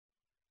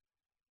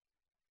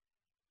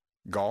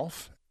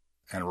golf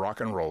and rock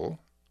and roll,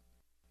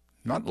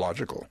 not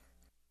logical,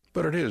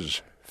 but it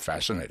is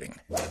fascinating.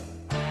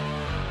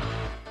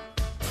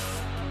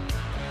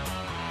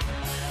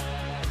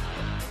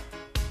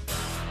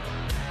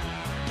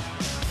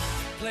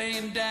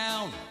 Laying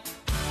down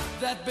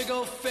that big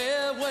old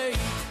fairway,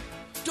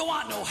 don't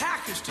want no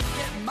hackers to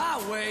get in my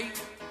way.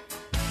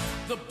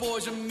 The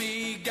boys and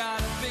me got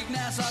a big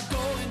Nassau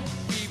going,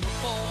 we were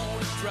born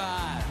to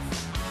drive.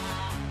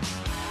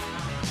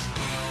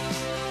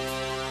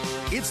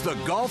 It's the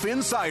Golf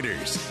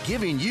Insiders,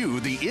 giving you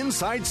the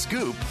inside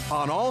scoop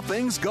on all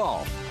things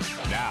golf.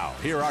 Now,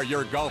 here are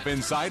your Golf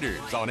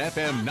Insiders on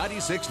FM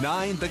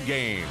 96.9 The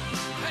Game.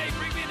 Hey,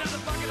 bring me another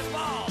bucket of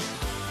balls.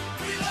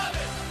 We love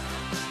it.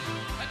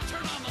 And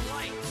turn on the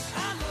lights.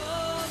 I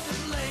love to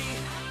play.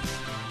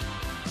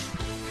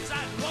 'Cause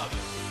I love it.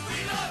 We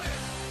love it.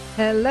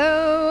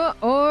 Hello,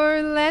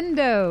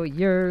 Orlando.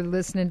 You're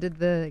listening to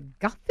the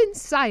Golf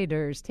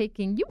Insiders,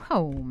 taking you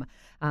home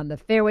on the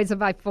fairways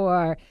of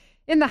I-4.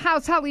 In the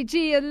house, Holly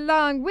G,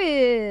 along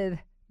with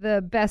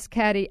the best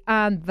caddy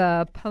on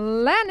the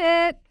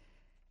planet,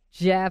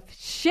 Jeff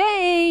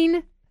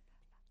Shain.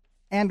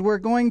 And we're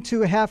going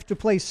to have to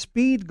play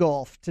speed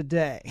golf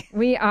today.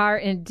 We are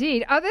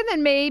indeed. Other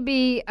than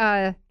maybe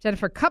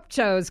Jennifer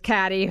Kupcho's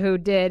caddy, who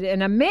did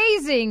an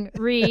amazing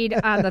read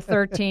on the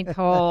 13th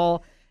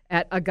hole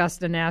at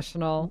Augusta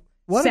National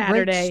Saturday.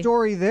 What a great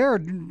story there,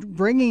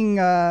 bringing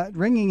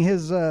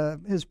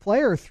his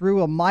player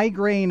through a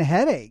migraine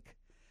headache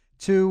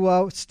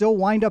to still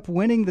wind up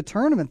winning the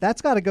tournament.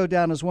 That's got to go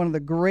down as one of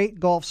the great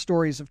golf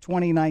stories of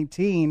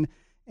 2019.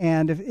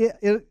 And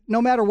if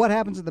no matter what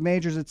happens at the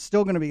majors, it's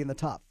still going to be in the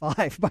top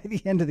 5 by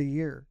the end of the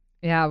year.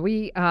 Yeah,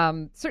 we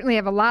certainly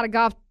have a lot of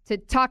golf to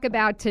talk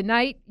about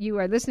tonight. You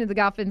are listening to the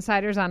Golf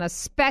Insiders on a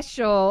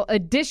special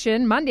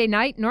edition Monday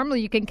night.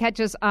 Normally you can catch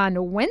us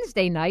on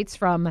Wednesday nights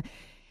from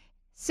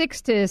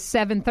 6 to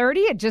 7:30.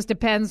 It just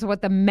depends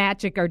what the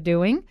Magic are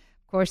doing.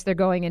 Of course, they're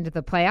going into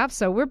the playoffs,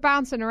 so we're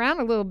bouncing around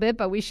a little bit,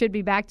 but we should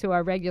be back to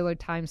our regular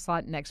time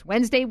slot next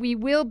Wednesday. We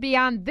will be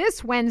on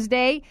this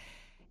Wednesday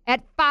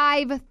at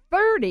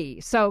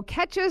 5:30. So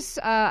catch us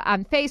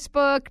on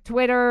Facebook,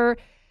 Twitter,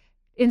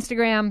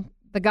 Instagram,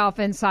 the Golf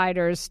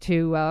Insiders,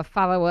 to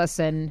follow us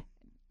and,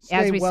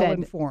 as we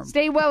said,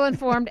 stay well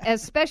informed.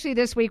 Especially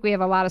this week, we have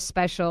a lot of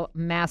special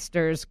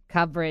Masters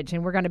coverage,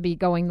 and we're going to be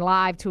going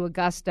live to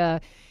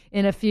Augusta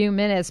in a few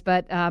minutes.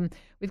 But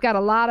we've got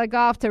a lot of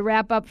golf to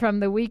wrap up from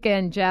the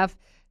weekend, Jeff.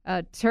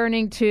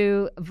 Turning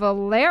to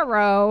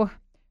Valero,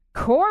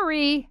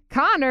 Corey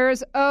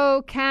Connors,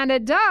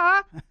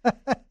 Canada.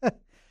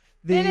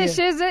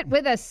 Finishes it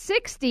with a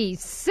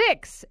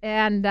 66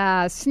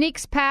 and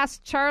sneaks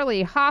past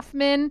Charlie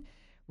Hoffman.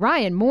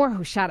 Ryan Moore,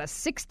 who shot a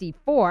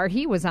 64,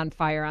 he was on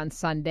fire on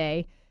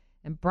Sunday.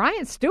 And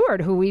Brian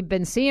Stewart, who we've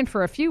been seeing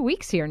for a few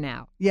weeks here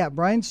now. Yeah,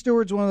 Brian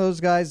Stewart's one of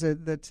those guys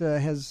that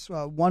has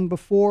won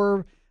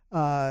before,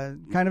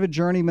 kind of a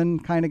journeyman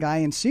kind of guy.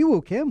 And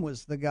Siwoo Kim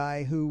was the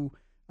guy who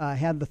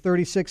had the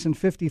 36 and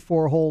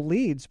 54-hole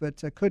leads,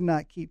 but could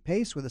not keep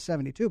pace with a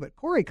 72. But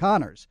Corey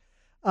Connors,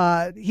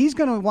 he's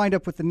going to wind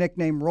up with the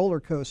nickname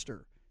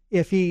rollercoaster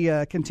if he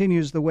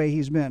continues the way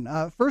he's been.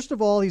 First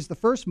of all, he's the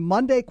first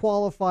Monday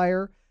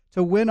qualifier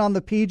to win on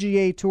the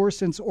PGA Tour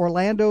since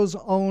Orlando's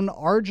own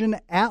Arjun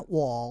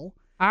Atwal.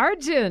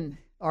 Arjun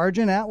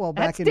Atwal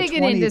back in 2010. That's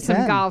digging into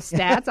some golf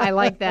stats. I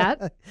like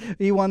that.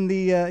 He won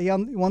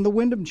the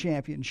Wyndham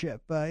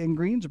Championship in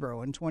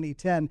Greensboro in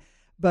 2010.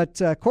 But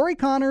Corey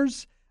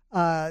Connors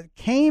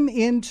came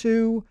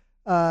into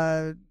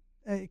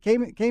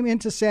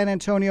San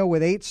Antonio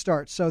with 8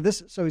 starts. So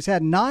he's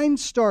had 9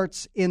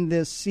 starts in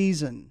this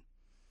season.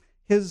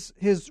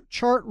 His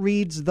chart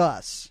reads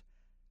thus: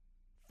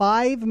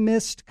 5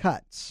 missed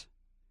cuts,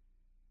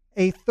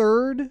 a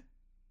third,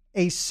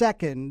 a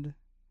second,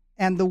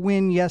 and the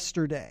win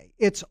yesterday.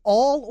 It's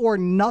all or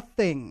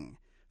nothing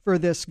for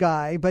this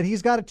guy, but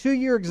he's got a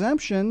 2-year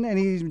exemption, and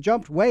he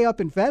jumped way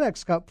up in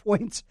FedEx Cup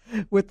points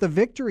with the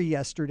victory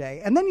yesterday.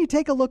 And then you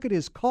take a look at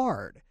his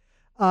card.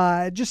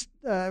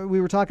 We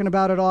were talking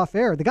about it off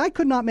air. The guy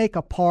could not make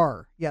a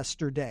par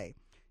yesterday.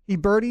 He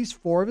birdies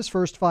 4 of his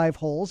first 5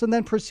 holes and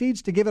then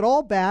proceeds to give it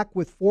all back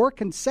with 4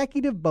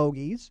 consecutive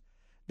bogeys,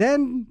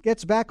 then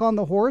gets back on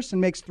the horse and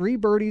makes 3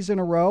 birdies in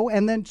a row,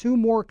 and then 2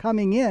 more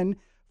coming in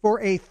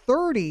for a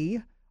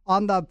 30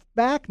 on the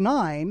back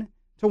 9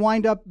 to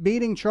wind up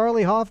beating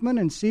Charlie Hoffman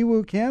and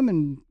Siwoo Kim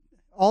and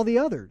all the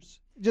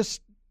others.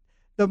 Just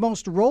the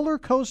most roller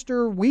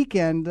coaster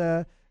weekend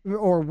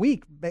or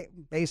week,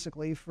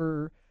 basically,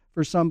 for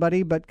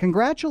somebody. But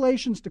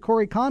congratulations to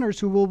Corey Connors,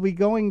 who will be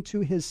going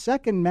to his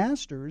second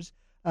Masters.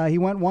 He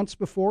went once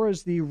before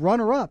as the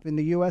runner-up in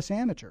the U.S.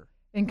 Amateur.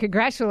 And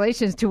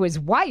congratulations to his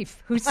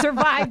wife, who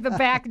survived the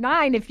back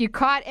 9. If you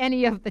caught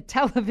any of the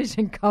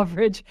television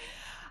coverage,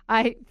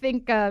 I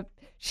think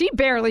she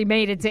barely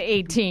made it to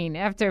 18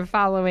 after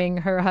following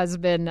her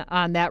husband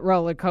on that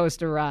roller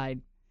coaster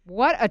ride.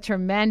 What a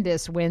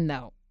tremendous win,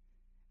 though.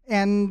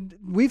 And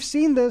we've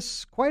seen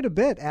this quite a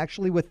bit,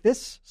 actually, with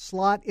this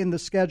slot in the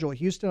schedule.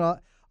 Houston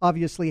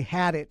obviously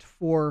had it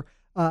for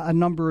a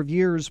number of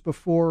years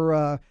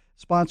before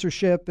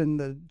sponsorship and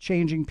the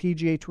changing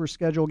PGA Tour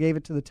schedule gave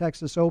it to the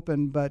Texas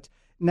Open. But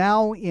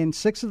now in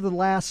 6 of the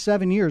last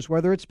 7 years,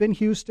 whether it's been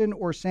Houston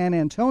or San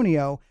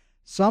Antonio,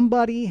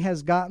 somebody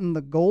has gotten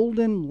the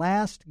golden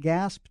last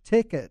gasp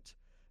ticket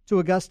to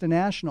Augusta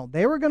National.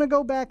 They were going to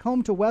go back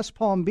home to West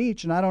Palm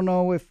Beach, and I don't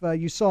know if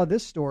you saw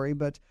this story,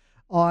 but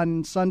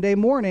on Sunday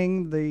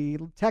morning, the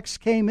text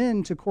came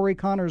in to Corey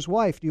Connor's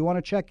wife, "Do you want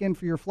to check in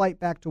for your flight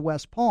back to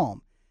West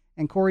Palm?"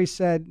 And Corey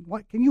said,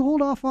 "What? Can you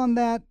hold off on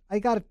that? I'm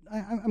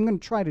going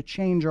to try to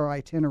change our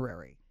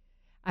itinerary."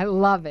 I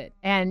love it.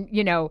 And,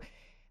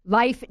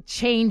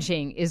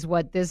 life-changing is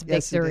what this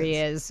victory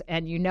is.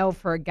 And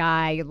for a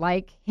guy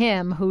like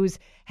him who's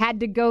had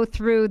to go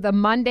through the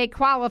Monday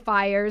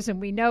qualifiers,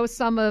 and we know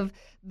some of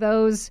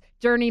those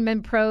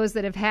journeyman pros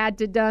that have had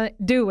to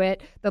do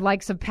it, the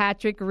likes of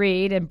Patrick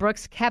Reed and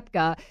Brooks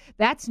Koepka,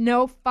 that's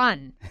no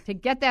fun. To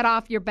get that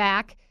off your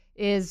back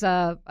is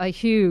a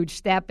huge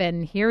step,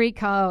 and here he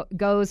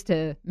goes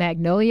to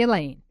Magnolia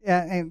Lane.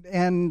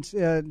 And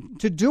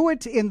to do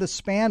it in the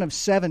span of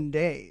 7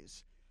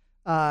 days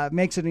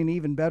makes it an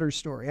even better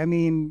story. I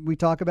mean, we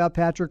talk about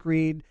Patrick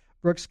Reed,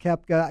 Brooks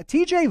Koepka,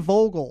 TJ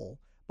Vogel,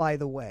 by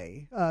the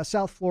way,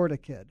 South Florida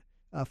kid,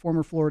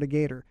 former Florida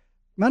Gator.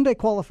 Monday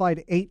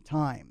qualified 8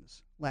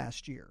 times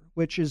last year,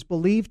 which is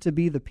believed to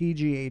be the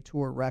PGA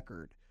Tour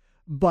record.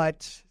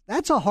 But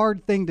that's a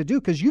hard thing to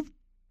do because you've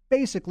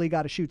basically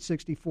got to shoot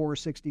 64 or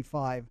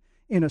 65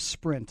 in a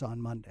sprint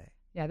on Monday.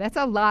 Yeah, that's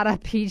a lot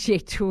of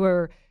PGA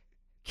Tour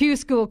Q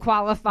School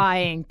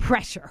qualifying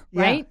pressure,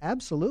 right? Yeah,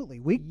 absolutely.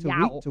 Week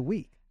to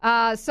week.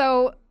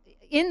 So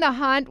in the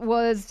hunt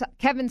was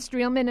Kevin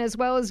Streelman as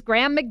well as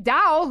Graham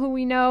McDowell, who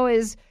we know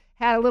has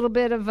had a little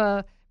bit of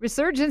a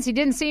resurgence. He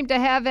didn't seem to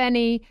have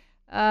any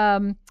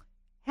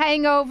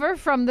hangover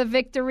from the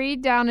victory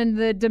down in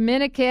the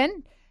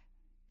Dominican.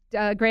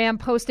 Graham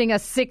posting a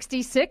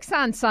 66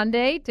 on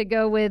Sunday to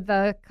go with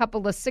a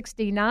couple of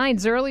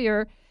 69s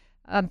earlier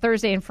on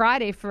Thursday and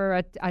Friday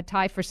for a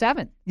tie for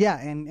 7th. Yeah,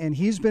 and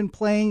he's been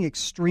playing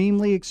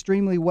extremely,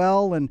 extremely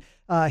well. And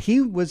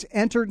he was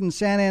entered in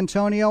San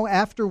Antonio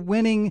after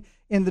winning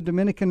in the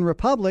Dominican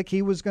Republic.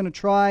 He was going to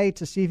try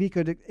to see if he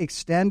could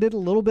extend it a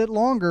little bit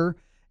longer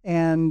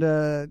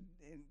and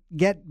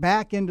get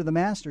back into the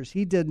Masters.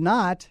 He did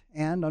not,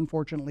 and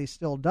unfortunately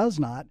still does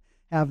not,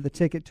 have the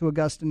ticket to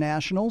Augusta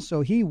National,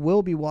 so he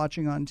will be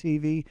watching on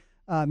TV.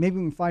 Maybe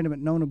we can find him at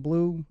Nona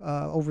Blue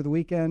over the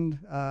weekend.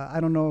 I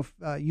don't know if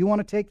you want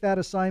to take that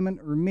assignment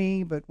or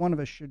me, but one of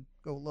us should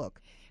go look.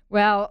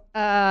 Well,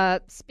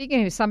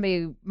 speaking of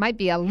somebody who might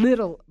be a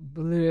little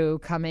blue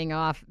coming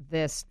off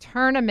this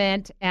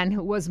tournament and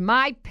who was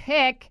my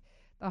pick,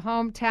 the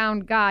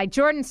hometown guy,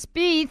 Jordan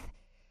Spieth.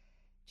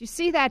 Did you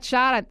see that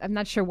shot? I'm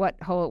not sure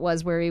what hole it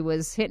was where he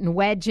was hitting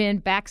wedge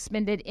in,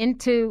 backspinned it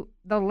into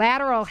the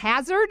lateral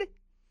hazard.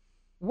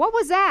 What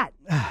was that?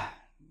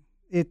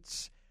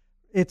 It's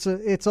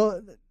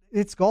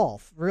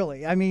golf,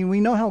 really. I mean, we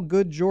know how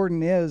good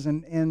Jordan is,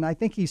 and I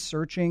think he's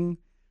searching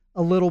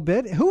a little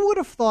bit. Who would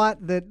have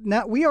thought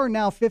that we are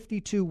now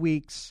 52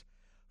 weeks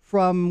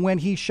from when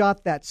he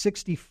shot that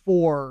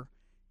 64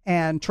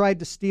 and tried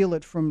to steal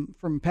it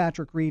from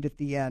Patrick Reed at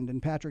the end,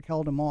 and Patrick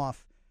held him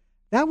off.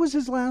 That was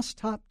his last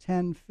top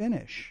 10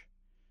 finish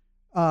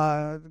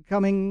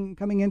coming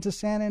into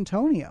San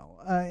Antonio.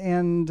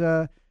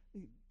 And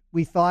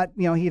we thought,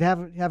 he'd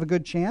have a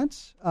good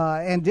chance,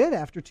 and did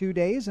after 2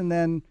 days, and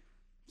then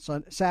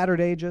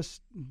Saturday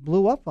just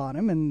blew up on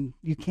him, and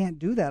you can't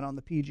do that on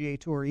the PGA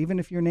Tour, even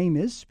if your name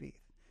is Spieth.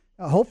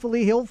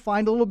 Hopefully he'll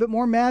find a little bit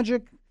more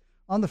magic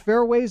on the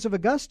fairways of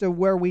Augusta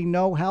where we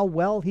know how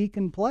well he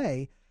can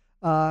play.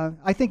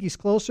 I think he's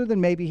closer than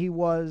maybe he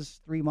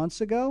was 3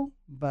 months ago,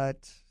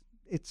 but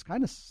it's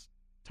kind of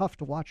tough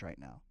to watch right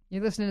now.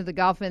 You're listening to the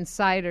Golf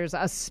Insiders,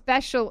 a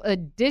special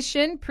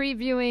edition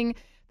previewing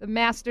the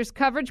Masters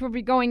coverage. We'll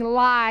be going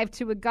live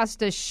to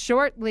Augusta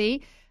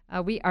shortly.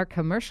 We are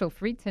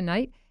commercial-free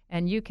tonight,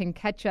 and you can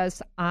catch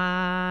us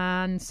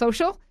on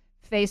social,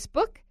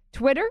 Facebook,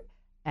 Twitter,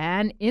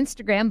 and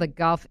Instagram, the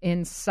Golf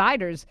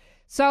Insiders.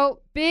 So,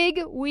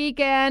 big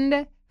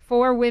weekend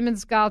for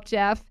women's golf,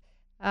 Jeff.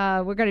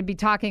 We're going to be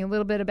talking a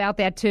little bit about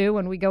that, too,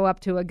 when we go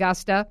up to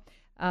Augusta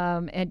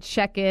and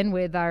check in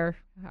with our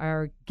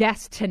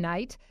guest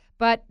tonight.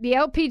 But the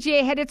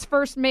LPGA had its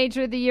first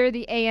major of the year,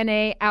 the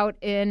ANA, out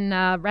in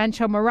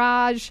Rancho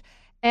Mirage.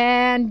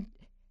 And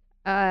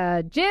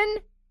Jin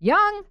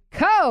Young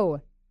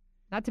Ko,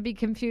 not to be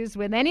confused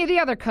with any of the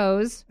other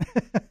Ko's.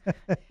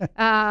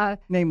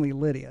 Namely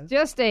Lydia.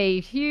 Just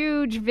a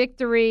huge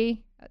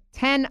victory,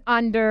 10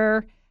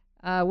 under,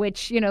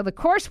 which, the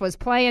course was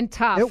playing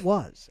tough. It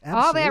was,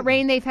 absolutely. All that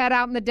rain they've had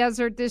out in the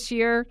desert this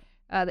year.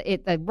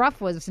 The rough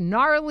was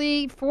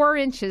gnarly, 4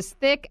 inches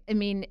thick. I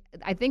mean,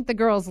 I think the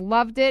girls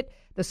loved it.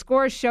 The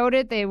scores showed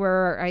it. They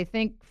were, I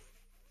think,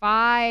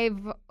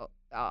 5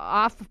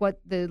 off what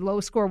the low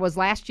score was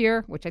last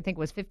year, which I think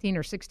was 15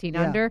 or 16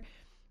 under.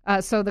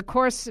 So the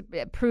course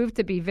proved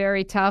to be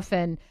very tough,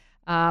 and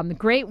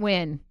great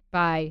win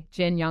by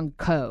Jin Young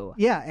Ko.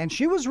 Yeah, and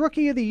she was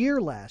Rookie of the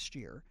Year last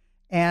year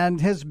and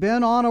has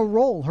been on a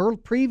roll. Her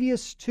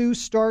previous 2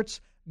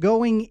 starts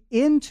going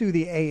into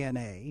the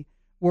ANA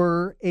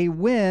were a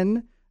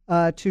win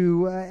at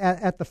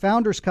the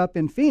Founders Cup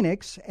in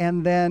Phoenix,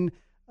 and then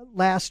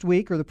last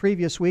week or the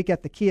previous week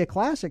at the Kia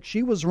Classic,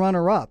 she was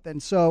runner-up.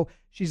 And so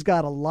she's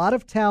got a lot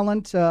of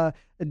talent.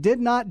 Did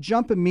not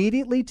jump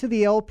immediately to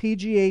the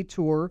LPGA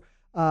Tour.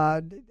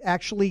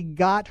 Actually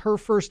got her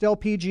first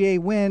LPGA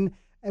win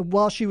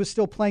while she was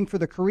still playing for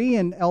the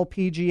Korean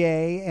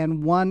LPGA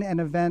and won an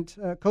event,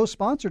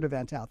 co-sponsored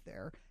event out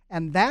there.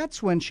 And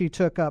that's when she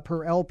took up her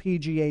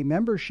LPGA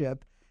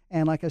membership.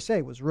 And like I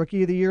say, was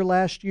Rookie of the Year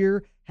last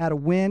year, had a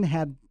win,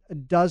 had a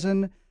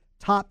dozen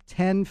top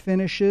 10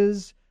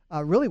 finishes.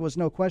 Really was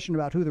no question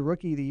about who the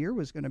Rookie of the Year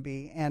was going to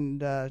be.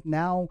 And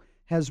now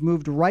has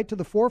moved right to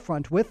the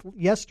forefront. With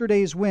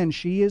yesterday's win,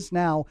 she is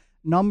now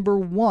number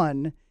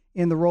 1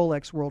 in the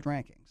Rolex World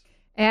Rankings.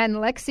 And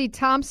Lexi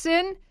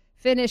Thompson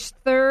finished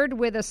 3rd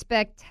with a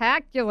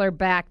spectacular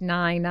back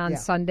 9 on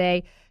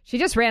Sunday. She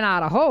just ran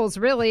out of holes,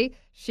 really.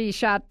 She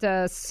shot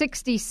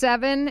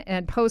 67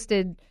 and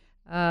posted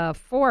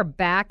 4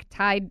 back,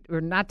 tied,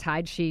 or not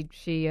tied. She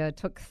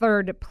took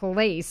 3rd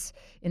place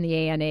in the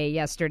ANA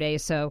yesterday.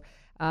 So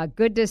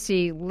good to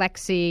see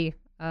Lexi,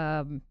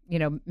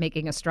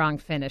 making a strong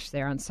finish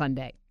there on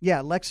Sunday. Yeah,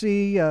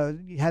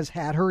 Lexi has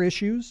had her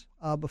issues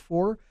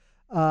before.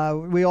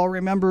 We all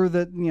remember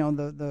that,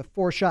 the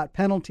 4-shot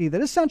penalty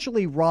that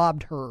essentially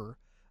robbed her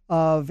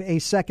of a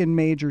second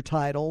major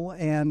title.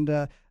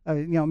 And,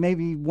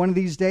 maybe one of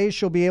these days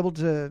she'll be able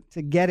to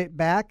get it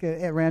back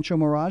at Rancho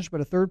Mirage.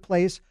 But a 3rd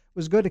place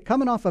was good.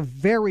 Coming off a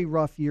very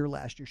rough year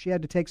last year. She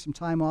had to take some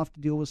time off to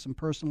deal with some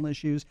personal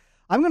issues.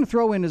 I'm going to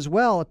throw in as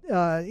well,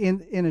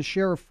 in a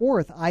share of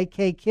 4th,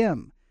 IK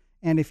Kim.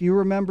 And if you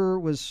remember,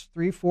 it was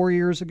 3-4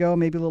 years ago,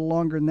 maybe a little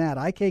longer than that.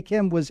 IK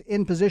Kim was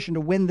in position to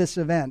win this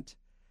event,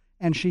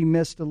 and she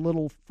missed a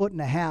little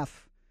 1.5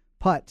 foot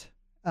putt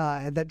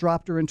that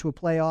dropped her into a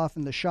playoff,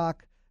 and the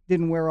shock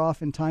didn't wear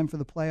off in time for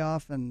the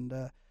playoff.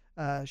 And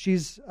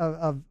she's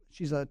a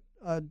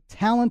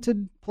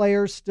talented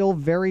player, still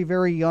very,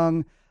 very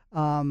young,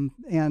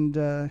 and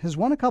has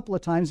won a couple of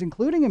times,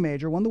 including a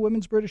major, won the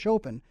Women's British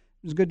Open.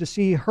 It was good to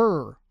see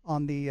her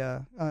on the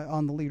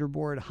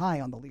leaderboard,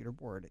 high on the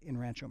leaderboard in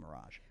Rancho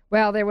Mirage.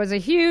 Well, there was a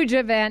huge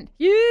event,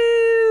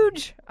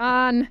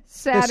 on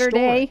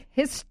Saturday,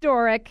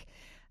 historic,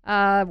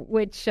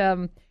 which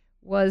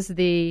was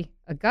the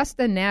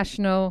Augusta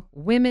National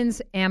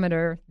Women's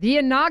Amateur, the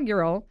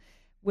inaugural,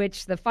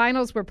 which the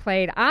finals were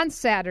played on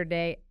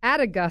Saturday at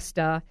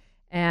Augusta.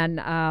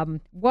 And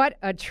what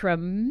a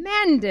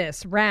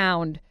tremendous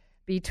round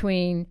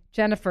between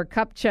Jennifer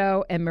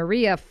Kupcho and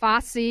Maria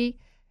Fassi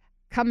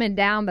coming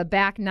down the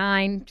back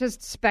 9.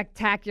 Just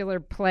spectacular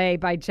play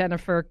by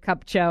Jennifer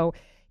Kupcho.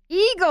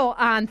 Eagle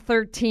on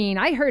 13.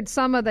 I heard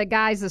some of the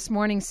guys this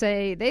morning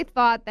say they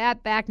thought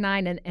that back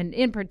 9, and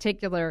in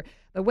particular,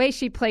 the way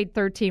she played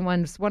 13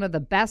 was one of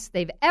the best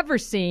they've ever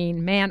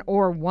seen, man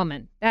or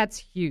woman. That's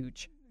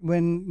huge.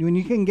 When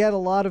you can get a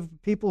lot of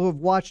people who have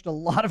watched a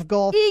lot of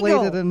golf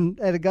Eagle. played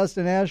at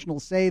Augusta National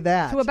say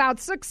that. To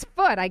about 6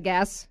 foot, I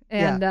guess.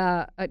 And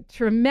a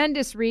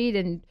tremendous read,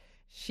 and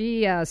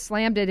she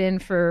slammed it in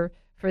for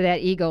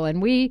that eagle.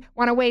 And we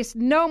want to waste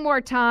no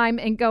more time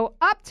and go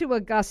up to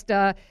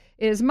Augusta.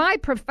 It is my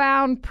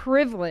profound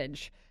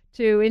privilege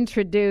to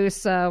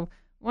introduce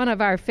one of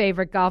our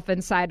favorite golf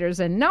insiders,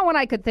 and no one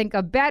I could think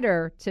of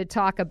better to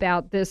talk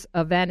about this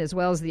event as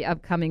well as the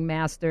upcoming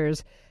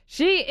Masters.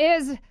 She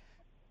is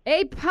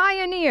a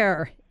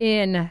pioneer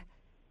in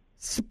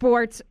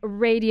sports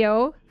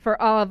radio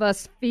for all of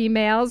us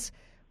females.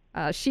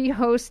 She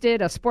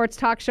hosted a sports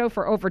talk show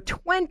for over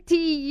 20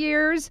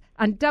 years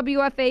on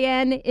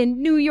WFAN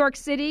in New York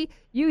City.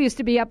 You used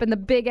to be up in the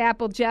Big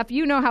Apple, Jeff.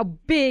 You know how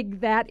big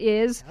that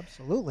is.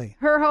 Absolutely.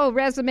 Her whole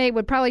resume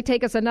would probably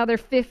take us another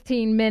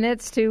 15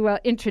 minutes to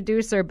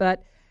introduce her,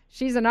 but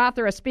she's an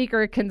author, a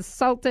speaker, a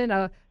consultant,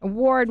 a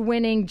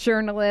award-winning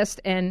journalist,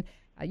 and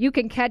you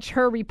can catch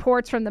her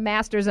reports from the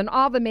Masters and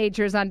all the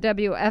majors on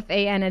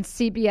WFAN and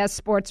CBS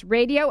Sports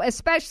Radio,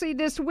 especially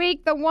this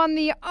week, the one,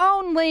 the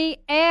only,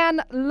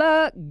 Ann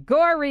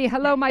Liguori.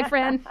 Hello, my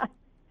friend.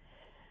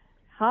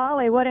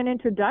 Holly, what an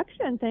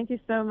introduction. Thank you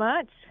so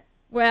much.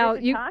 Well,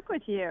 good to talk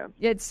with you.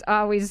 It's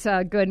always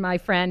good, my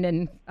friend,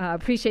 and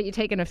appreciate you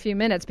taking a few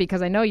minutes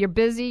because I know you're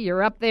busy.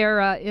 You're up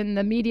there in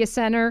the media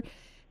center.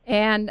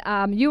 And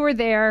you were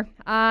there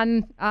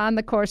on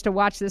the course to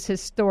watch this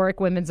historic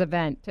women's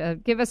event.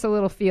 Give us a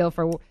little feel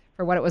for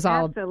what it was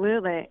all about.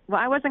 Absolutely. Well,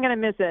 I wasn't going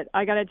to miss it.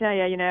 I got to tell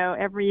you,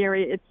 every year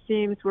it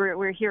seems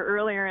we're here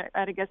earlier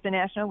at Augusta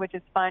National, which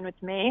is fine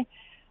with me.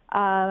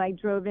 I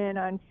drove in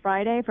on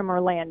Friday from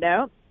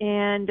Orlando,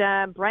 and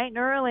bright and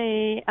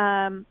early,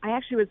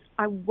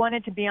 I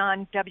wanted to be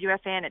on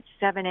WFAN at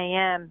 7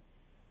 a.m.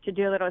 to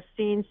do a little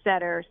scene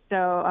setter. So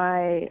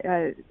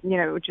I,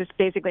 just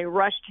basically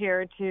rushed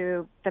here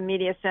to the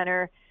media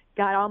center,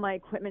 got all my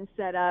equipment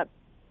set up,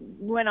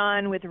 went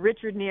on with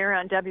Richard Neer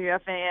on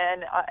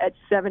WFAN at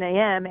 7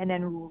 a.m. and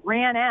then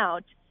ran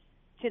out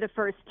to the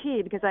first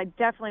tee because I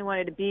definitely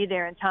wanted to be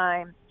there in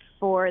time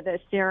for the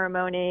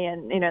ceremony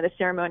and, the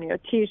ceremonial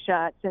tee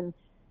shots. And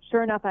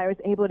sure enough, I was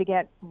able to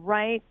get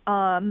right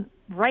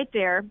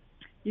there.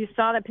 You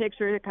saw the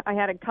picture. I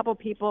had a couple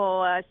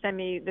people send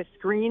me the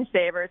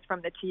screensavers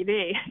from the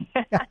TV.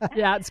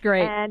 Yeah, it's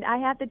great. And I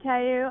have to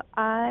tell you,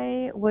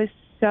 I was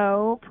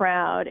so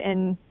proud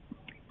and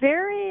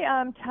very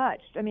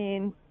touched. I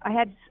mean,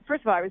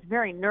 first of all, I was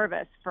very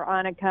nervous for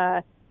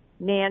Annika,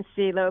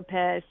 Nancy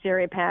Lopez,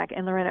 Siri Pack,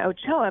 and Lorena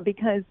Ochoa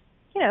because,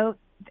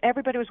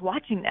 everybody was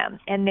watching them.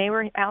 And they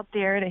were out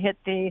there to hit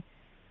the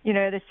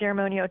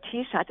ceremonial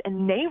tee shots,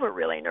 and they were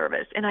really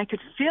nervous. And I could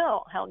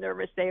feel how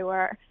nervous they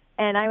were.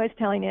 And I was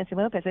telling Nancy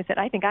Lopez, I said,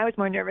 I think I was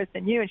more nervous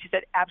than you. And she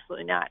said,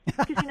 absolutely not.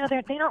 Because,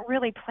 they don't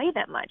really play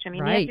that much. I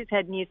mean, right. Nancy's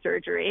had knee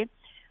surgery.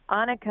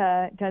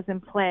 Annika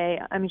doesn't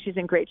play. I mean, she's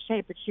in great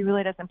shape, but she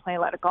really doesn't play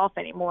a lot of golf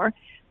anymore.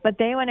 But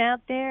they went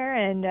out there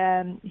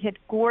and hit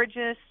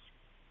gorgeous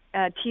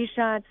tee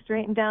shots,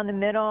 straightened down the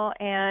middle,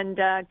 and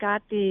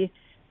got the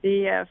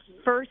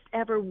first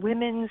ever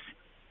women's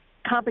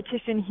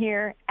competition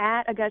here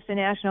at Augusta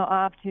National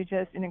off to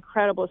just an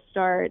incredible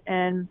start.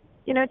 And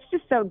it's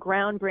just so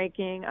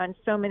groundbreaking on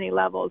so many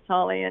levels,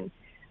 Holly. And,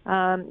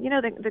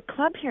 the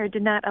club here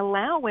did not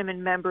allow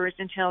women members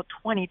until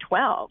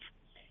 2012.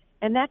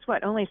 And that's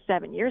only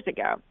 7 years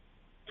ago.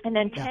 And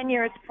then 10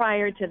 years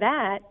prior to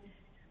that,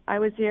 I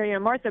was here,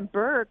 Martha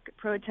Burke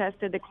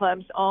protested the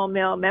club's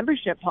all-male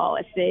membership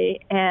policy.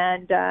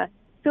 And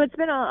so it's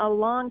been a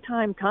long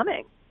time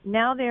coming.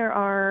 Now there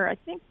are, I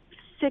think,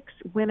 6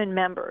 women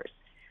members.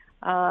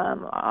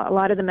 A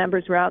lot of the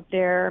members were out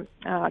there.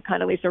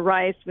 Condoleezza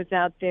Rice was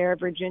out there.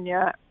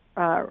 Virginia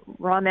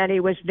Rometty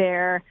was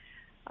there.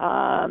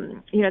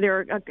 There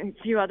were a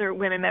few other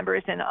women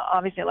members and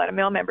obviously a lot of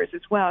male members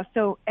as well.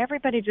 So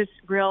everybody just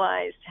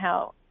realized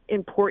how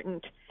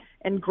important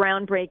and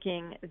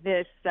groundbreaking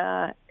this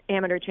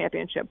amateur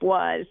championship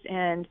was.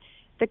 And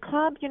the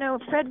club,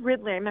 Fred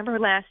Ridley, I remember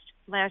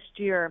last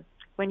year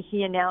when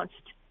he announced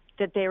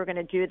that they were going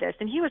to do this.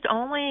 And he was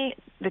only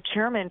the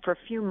chairman for a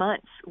few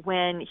months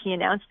when he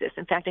announced this.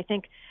 In fact, I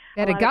think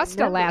at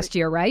Augusta last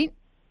year, right?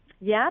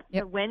 Yeah,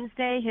 yep.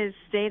 Wednesday, his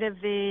State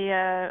of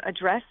the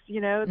Address,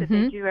 that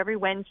they do every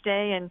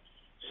Wednesday. And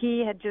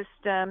he had just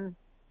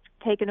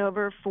taken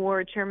over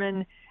for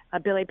Chairman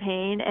Billy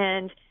Payne.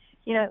 And,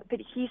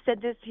 but he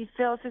said this, he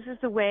feels this is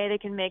the way they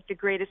can make the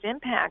greatest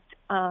impact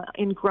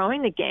in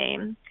growing the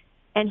game.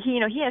 And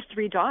he has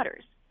 3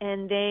 daughters.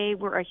 And they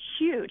were a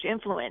huge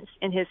influence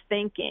in his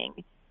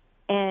thinking.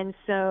 And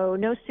so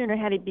no sooner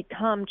had he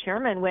become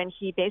chairman when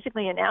he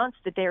basically announced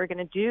that they were going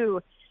to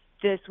do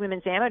this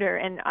women's amateur.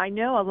 And I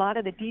know a lot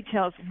of the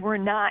details were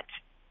not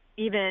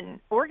even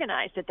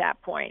organized at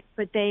that point.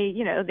 But they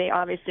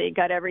obviously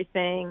got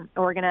everything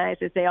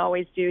organized as they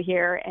always do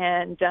here.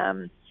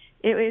 And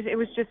it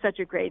was just such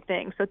a great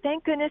thing. So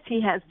thank goodness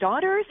he has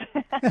daughters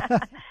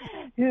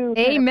who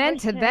amen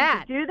to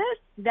that. To do this.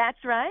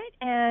 That's right.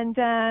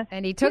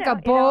 And he took a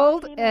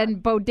bold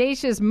and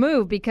bodacious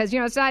move because,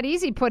 it's not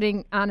easy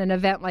putting on an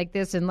event like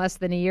this in less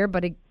than a year.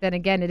 But then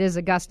again, it is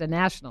Augusta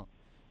National.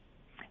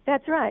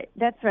 That's right.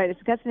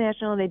 It's Augusta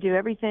National. They do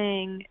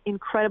everything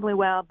incredibly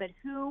well. But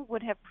who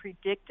would have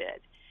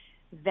predicted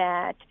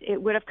that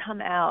it would have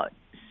come out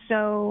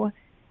so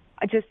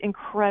just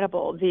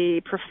incredible?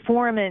 The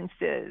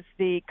performances,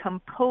 the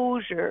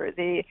composure,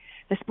 the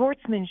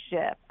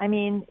sportsmanship. I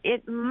mean, I'm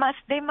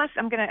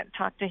going to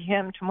talk to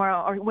him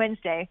tomorrow or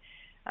Wednesday.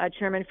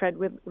 Chairman Fred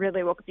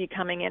Ridley will be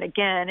coming in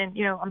again. And,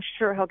 I'm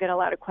sure he'll get a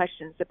lot of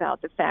questions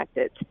about the fact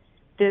that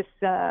this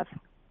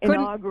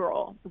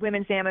inaugural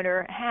women's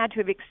amateur had to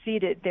have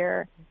exceeded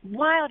their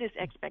wildest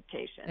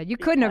expectations. You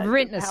couldn't have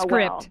written a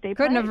script.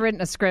 Couldn't have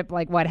written a script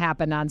like what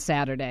happened on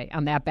Saturday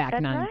on that back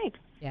nine. That's right.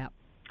 Yeah.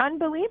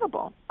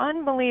 Unbelievable.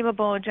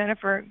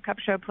 Jennifer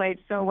Kupcho played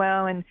so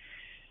well, and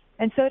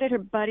so did her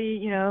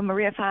buddy,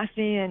 Maria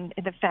Fassi, and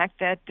the fact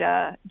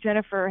that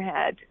Jennifer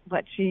had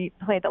she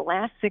played the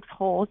last 6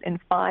 holes in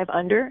 5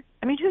 under.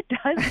 I mean, who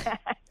does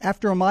that?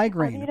 After a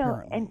migraine,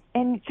 apparently.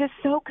 And just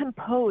so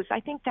composed. I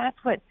think that's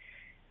what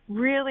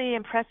really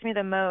impressed me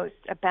the most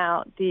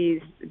about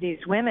these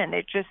women.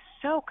 They're just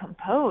so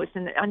composed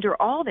and under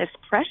all this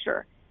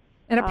pressure.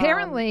 And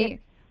apparently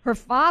her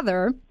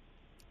father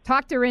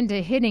talked her into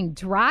hitting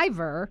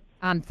driver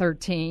on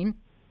 13.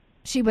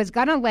 She was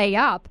going to lay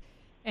up,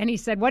 and he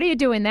said, what are you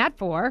doing that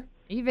for?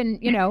 Even,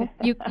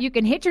 you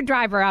can hit your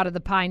driver out of the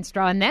pine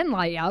straw and then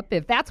lay up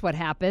if that's what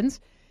happens.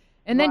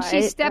 And then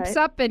she steps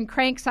up and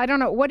cranks, I don't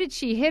know, what did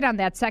she hit on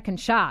that second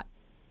shot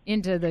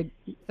into the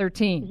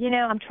 13?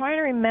 I'm trying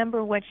to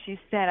remember what she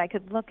said. I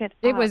could look at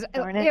it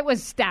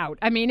was stout.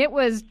 I mean, it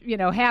was,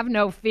 have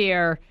no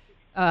fear,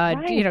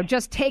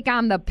 just take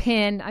on the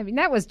pin. I mean,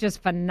 that was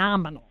just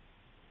phenomenal.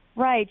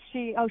 Right.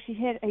 She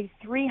hit a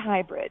 3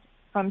 hybrid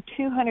from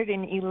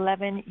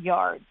 211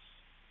 yards.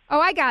 Oh,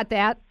 I got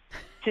that.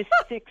 To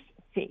 6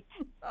 feet.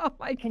 Oh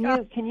my Can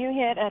God! Can you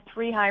hit a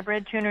 3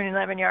 hybrid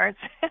 211 yards?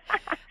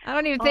 I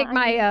don't even think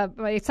my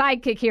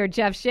sidekick here,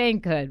 Jeff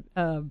Shain, could.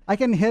 I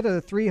can hit a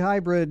 3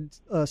 hybrid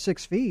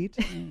 6 feet.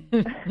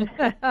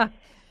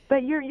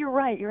 But you're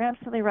right. You're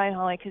absolutely right,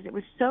 Holly, because it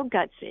was so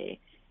gutsy,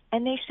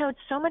 and they showed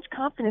so much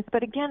confidence.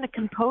 But again, the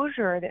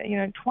composure.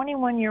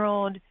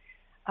 21-year-old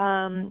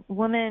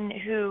woman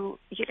who,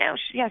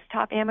 yes,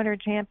 top amateur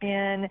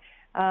champion,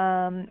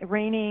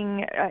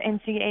 reigning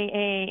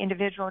NCAA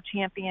individual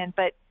champion,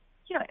 but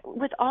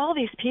with all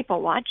these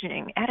people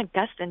watching at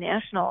Augusta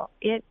National,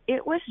 it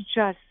was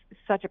just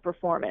such a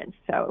performance.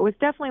 So it was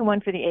definitely one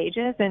for the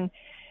ages, and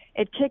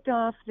it kicked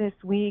off this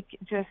week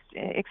just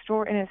in an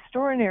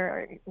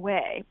extraordinary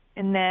way.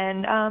 And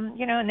then,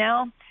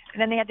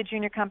 then they had the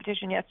junior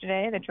competition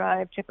yesterday, the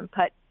drive, chip, and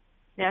putt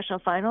national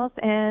finals.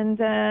 And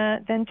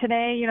then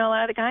today, a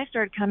lot of the guys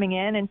started coming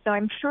in. And so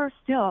I'm sure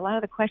still a lot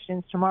of the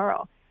questions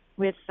tomorrow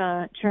with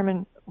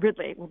Chairman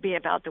Ridley will be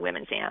about the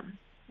women's AM.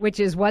 Which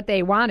is what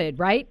they wanted,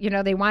 right?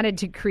 They wanted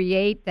to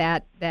create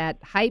that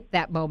hype,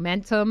 that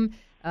momentum,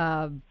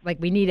 like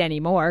we need any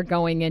more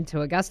going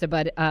into Augusta.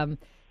 But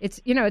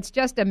it's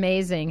just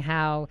amazing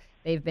how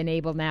they've been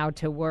able now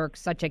to work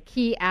such a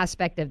key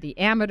aspect of the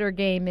amateur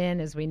game in.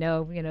 As we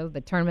know,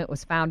 the tournament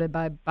was founded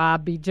by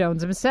Bob B.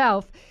 Jones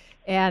himself,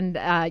 and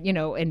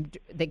and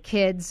the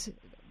kids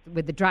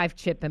with the drive,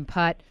 chip, and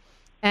putt.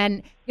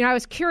 And, I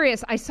was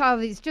curious. I saw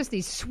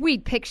these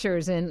sweet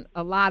pictures in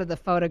a lot of the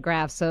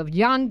photographs of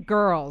young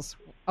girls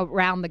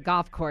around the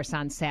golf course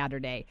on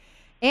Saturday.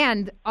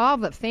 And all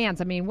the fans.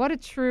 I mean, what a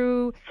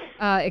true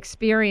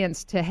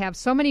experience to have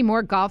so many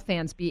more golf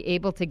fans be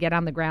able to get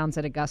on the grounds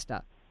at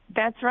Augusta.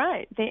 That's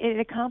right. It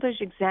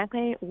accomplished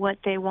exactly what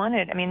they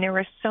wanted. I mean, there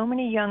were so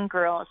many young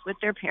girls with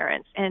their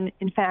parents. And,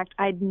 in fact,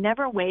 I'd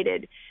never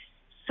waited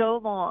so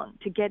long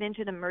to get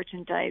into the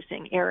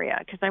merchandising area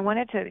because I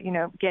wanted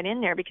to, get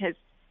in there because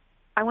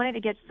I wanted to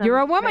get some. You're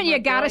a woman. You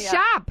got to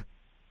shop.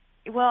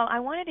 Well, I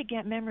wanted to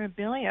get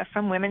memorabilia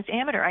from Women's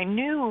Amateur. I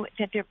knew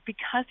that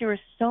because there were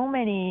so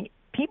many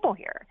people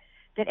here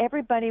that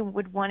everybody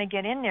would want to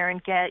get in there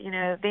and get,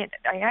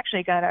 I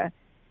actually got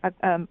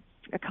a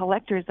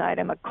collector's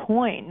item, a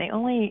coin. They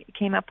only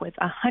came up with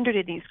 100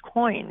 of these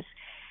coins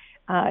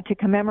to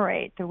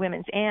commemorate the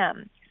Women's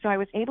AM. So I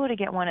was able to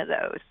get one of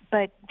those.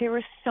 But there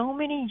were so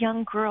many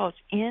young girls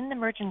in the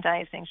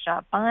merchandising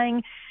shop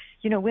buying,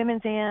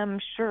 Women's AM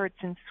shirts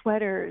and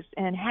sweaters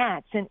and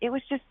hats. And it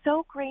was just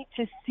so great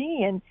to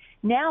see. And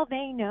now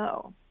they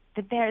know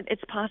that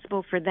it's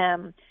possible for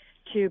them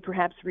to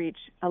perhaps reach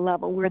a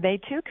level where they,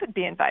 too, could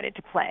be invited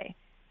to play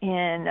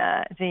in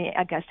the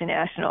Augusta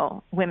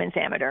National Women's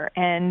Amateur.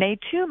 And they,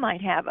 too,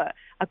 might have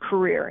a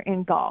career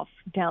in golf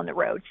down the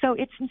road. So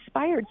it's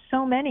inspired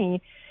so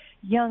many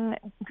young,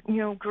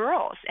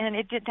 girls. And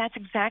that's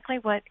exactly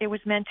what it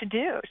was meant to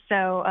do.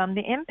 So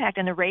the impact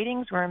and the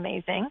ratings were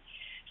amazing.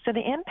 So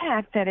the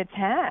impact that it's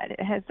had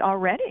has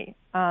already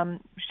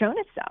shown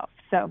itself.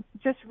 So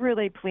just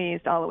really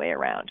pleased all the way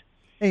around.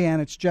 Hey, Ann,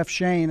 it's Jeff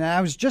Shain. I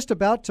was just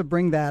about to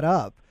bring that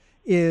up.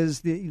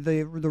 Is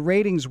the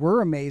ratings were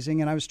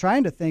amazing, and I was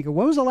trying to think of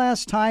when was the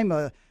last time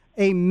a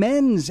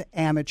men's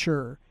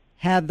amateur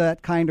had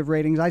that kind of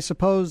ratings. I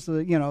suppose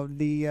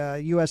the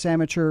U.S.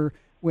 Amateur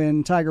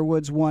when Tiger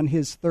Woods won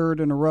his third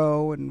in a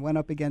row and went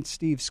up against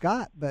Steve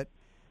Scott, but.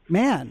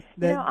 Man,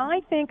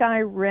 I think I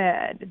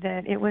read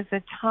that it was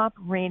the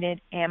top-rated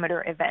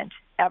amateur event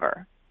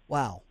ever.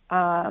 Wow.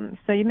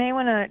 So you may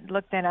want to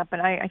look that up,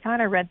 and I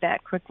thought I read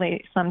that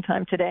quickly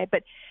sometime today.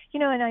 But,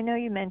 and I know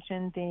you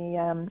mentioned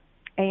the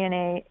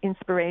ANA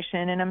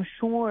inspiration, and I'm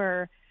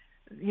sure,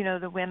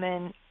 the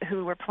women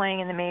who were playing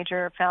in the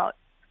major felt,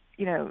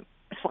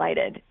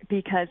 slighted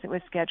because it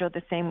was scheduled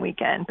the same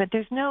weekend. But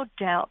there's no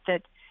doubt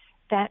that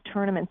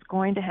tournament's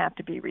going to have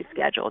to be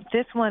rescheduled.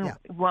 This one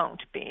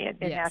won't be.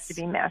 It has to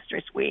be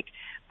Masters Week.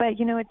 But,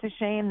 it's a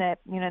shame that,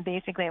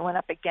 basically it went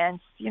up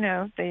against,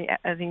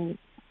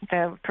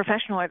 the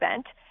professional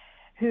event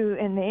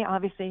and they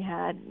obviously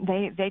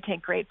they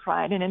take great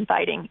pride in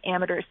inviting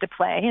amateurs to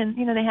play. And,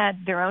 they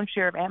had their own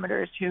share of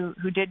amateurs who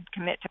did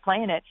commit to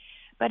playing it.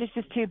 But it's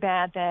just too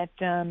bad that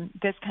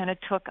this kind of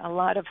took a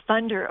lot of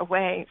thunder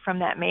away from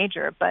that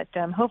major. But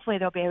hopefully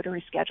they'll be able to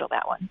reschedule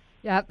that one.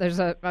 Yeah, there's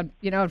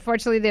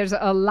unfortunately there's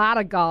a lot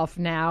of golf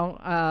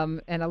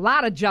now and a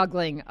lot of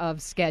juggling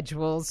of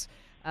schedules.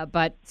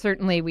 But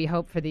certainly we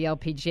hope for the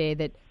LPGA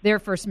that their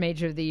first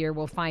major of the year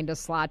will find a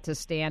slot to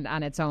stand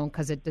on its own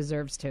because it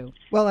deserves to.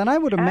 Well, and I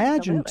would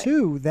imagine,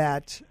 too,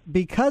 that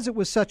because it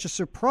was such a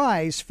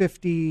surprise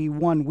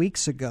 51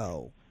 weeks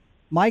ago,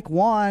 Mike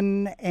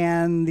Wan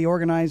and the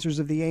organizers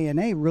of the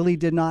ANA really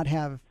did not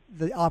have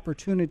the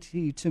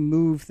opportunity to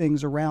move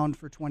things around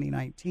for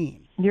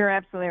 2019. You're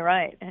absolutely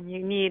right. And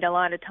you need a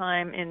lot of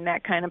time in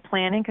that kind of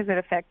planning because it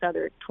affects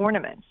other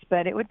tournaments.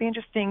 But it would be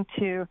interesting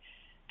to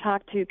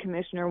talk to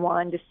Commissioner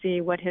Wan to see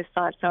what his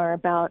thoughts are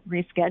about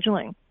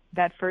rescheduling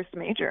that first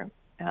major.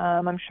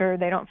 I'm sure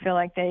they don't feel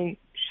like they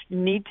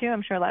need to.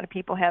 I'm sure a lot of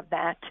people have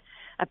that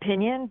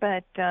opinion,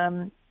 but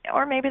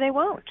or maybe they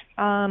won't.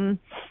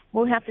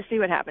 we'll have to see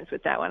what happens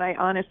with that one. I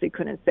honestly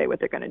couldn't say what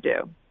they're going to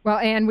do. Well,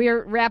 Ann,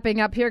 we're wrapping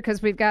up here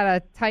because we've got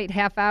a tight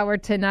half hour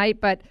tonight.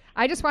 But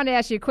I just want to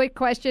ask you a quick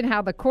question,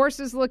 how the course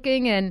is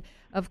looking, and,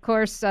 of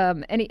course,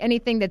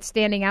 anything that's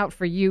standing out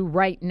for you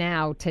right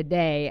now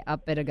today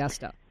up at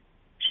Augusta.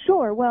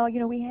 Sure. Well,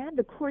 we had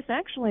the course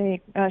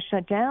actually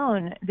shut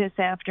down this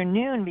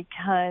afternoon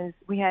because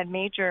we had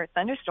major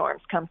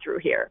thunderstorms come through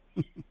here.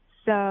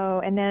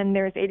 So, and then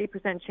there's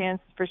 80% chance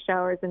for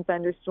showers and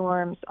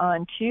thunderstorms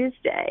on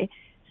Tuesday.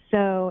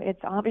 So it's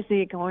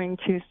obviously going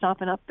to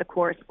soften up the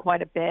course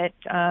quite a bit.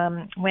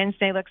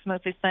 Wednesday looks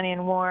mostly sunny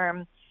and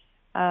warm.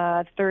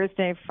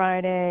 Thursday,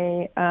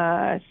 Friday,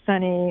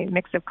 sunny,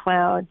 mix of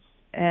clouds,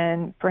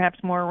 and perhaps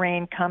more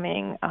rain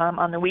coming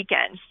on the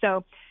weekend.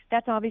 So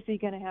that's obviously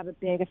going to have a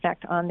big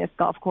effect on this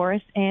golf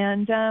course.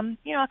 And,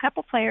 a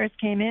couple players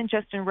came in.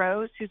 Justin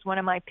Rose, who's one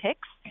of my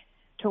picks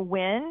to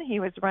win. He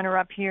was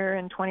runner-up here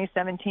in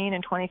 2017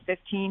 and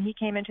 2015. He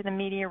came into the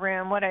media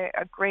room. What a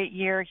great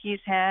year he's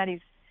had.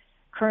 He's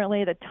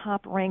currently the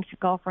top-ranked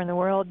golfer in the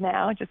world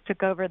now, just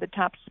took over the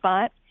top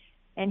spot.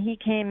 And he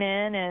came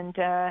in and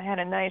had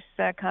a nice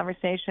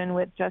conversation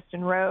with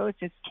Justin Rose.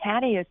 His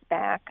caddy is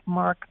back,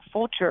 Mark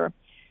Fulcher,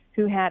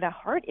 who had a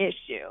heart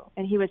issue,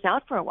 and he was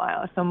out for a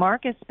while. So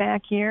Mark is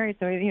back here.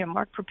 So,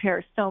 Mark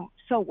prepares so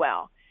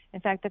well. In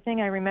fact, the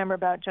thing I remember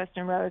about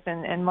Justin Rose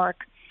and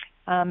Mark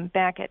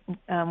back at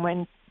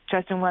when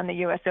Justin won the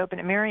U.S. Open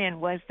at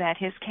Marion was that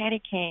his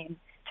caddy came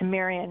to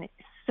Marion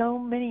so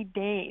many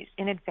days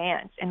in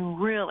advance and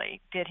really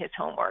did his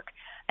homework.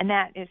 And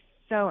that is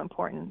so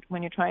important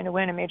when you're trying to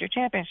win a major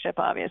championship,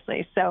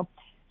 obviously. So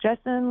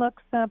Justin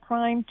looks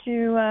primed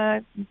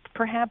to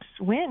perhaps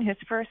win his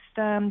first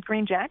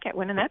green jacket.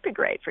 Wouldn't that be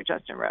great for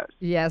Justin Rose?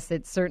 Yes,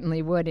 it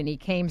certainly would, and he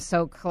came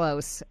so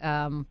close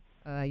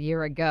a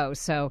year ago.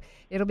 So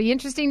it'll be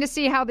interesting to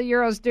see how the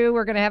Euros do.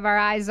 We're going to have our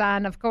eyes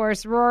on, of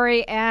course,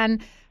 Rory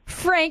and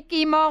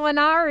Frankie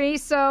Molinari.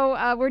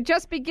 So we're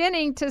just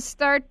beginning to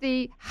start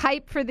the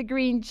hype for the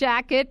green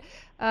jacket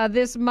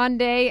this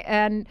Monday,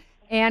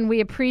 and we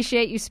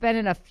appreciate you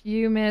spending a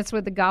few minutes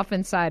with the Golf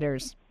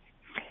Insiders.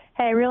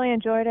 Hey, I really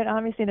enjoyed it.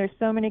 Obviously, there's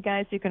so many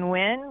guys who can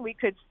win. We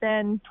could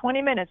spend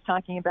 20 minutes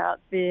talking about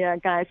the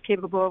guys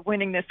capable of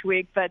winning this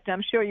week, but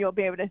I'm sure you'll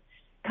be able to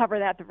cover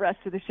that the rest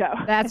of the show.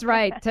 That's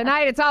right.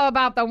 Tonight, it's all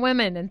about the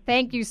women, and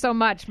thank you so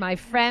much, my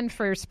friend,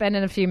 for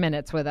spending a few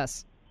minutes with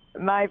us.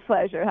 My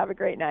pleasure. Have a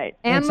great night.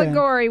 Ann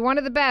Liguori, one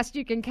of the best.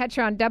 You can catch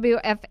her on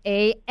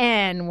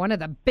WFAN, one of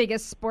the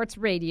biggest sports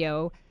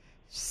radio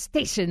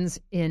stations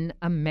in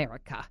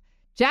America.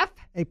 Jeff?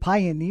 A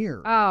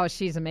pioneer. Oh,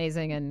 she's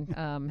amazing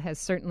and has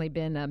certainly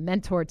been a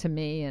mentor to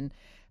me.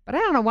 But I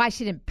don't know why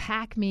she didn't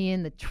pack me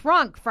in the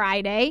trunk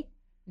Friday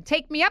and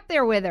take me up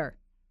there with her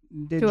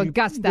to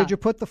Augusta. Did you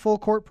put the full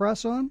court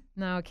press on?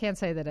 No, I can't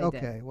say that I did.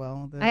 Okay,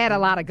 well. I had a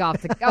lot of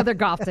other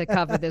golf to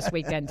cover this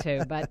weekend,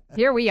 too. But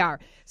here we are.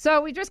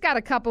 So we just got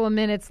a couple of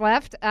minutes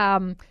left.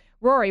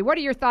 Rory, what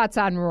are your thoughts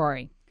on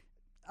Rory?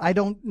 I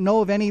don't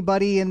know of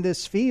anybody in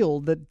this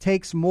field that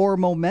takes more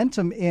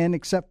momentum in,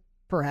 except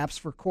perhaps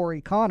for Corey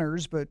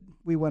Connors, but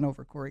we went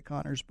over Corey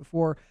Connors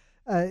before.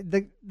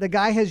 The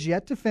guy has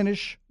yet to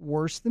finish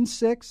worse than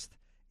sixth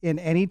in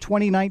any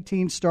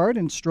 2019 start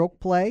in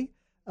stroke play.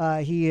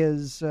 He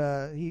was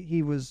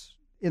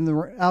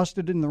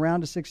ousted in the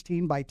round of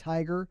 16 by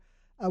Tiger,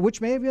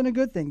 which may have been a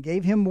good thing.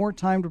 Gave him more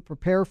time to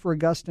prepare for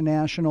Augusta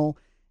National.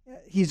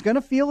 He's going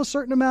to feel a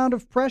certain amount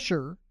of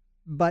pressure,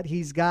 but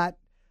he's got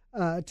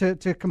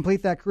to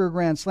complete that career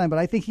Grand Slam. But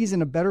I think he's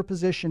in a better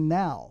position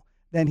now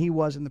than he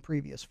was in the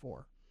previous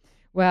four.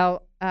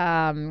 Well,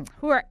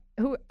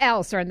 who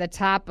else are on the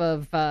top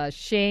of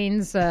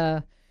Shain's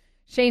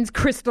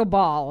crystal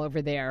ball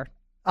over there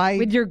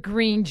with your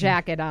green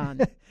jacket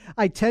on?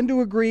 I tend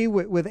to agree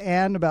with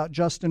Ann about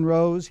Justin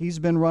Rose. He's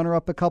been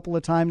runner-up a couple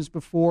of times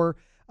before.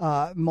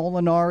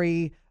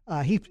 Molinari,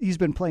 he's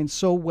been playing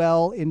so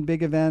well in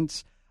big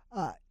events.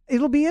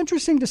 It'll be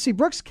interesting to see.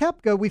 Brooks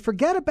Koepka, we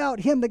forget about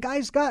him. The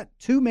guy's got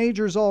two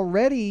majors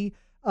already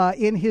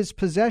in his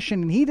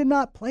possession, and he did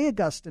not play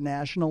Augusta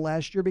National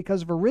last year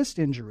because of a wrist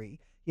injury.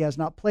 He has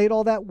not played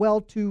all that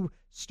well to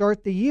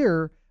start the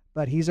year,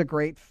 but he's a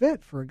great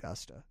fit for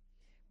Augusta.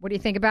 What do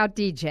you think about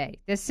DJ?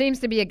 This seems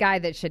to be a guy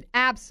that should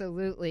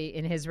absolutely,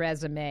 in his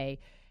resume,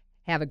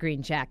 have a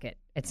green jacket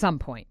at some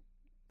point.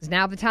 Is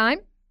now the time?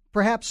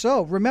 Perhaps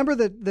so. Remember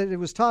that it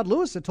was Todd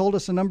Lewis that told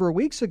us a number of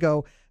weeks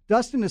ago,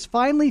 Dustin is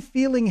finally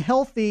feeling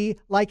healthy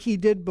like he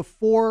did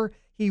before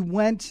he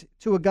went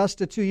to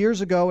Augusta 2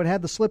 years ago and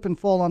had the slip and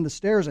fall on the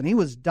stairs, and he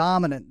was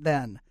dominant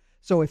then.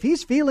 So if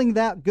he's feeling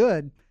that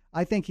good,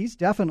 I think he's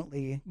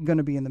definitely going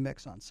to be in the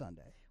mix on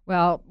Sunday.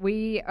 Well,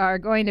 we are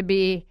going to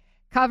be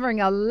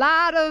covering a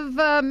lot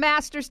of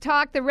Masters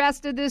talk the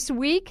rest of this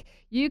week.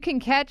 You can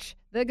catch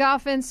the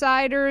Golf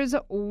Insiders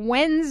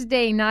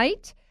Wednesday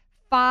night,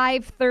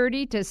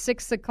 5:30 to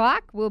 6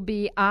 o'clock. We'll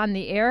be on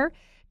the air.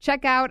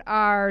 Check out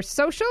our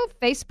social,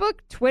 Facebook,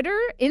 Twitter,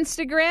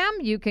 Instagram.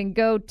 You can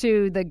go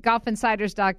to thegolfinsiders.com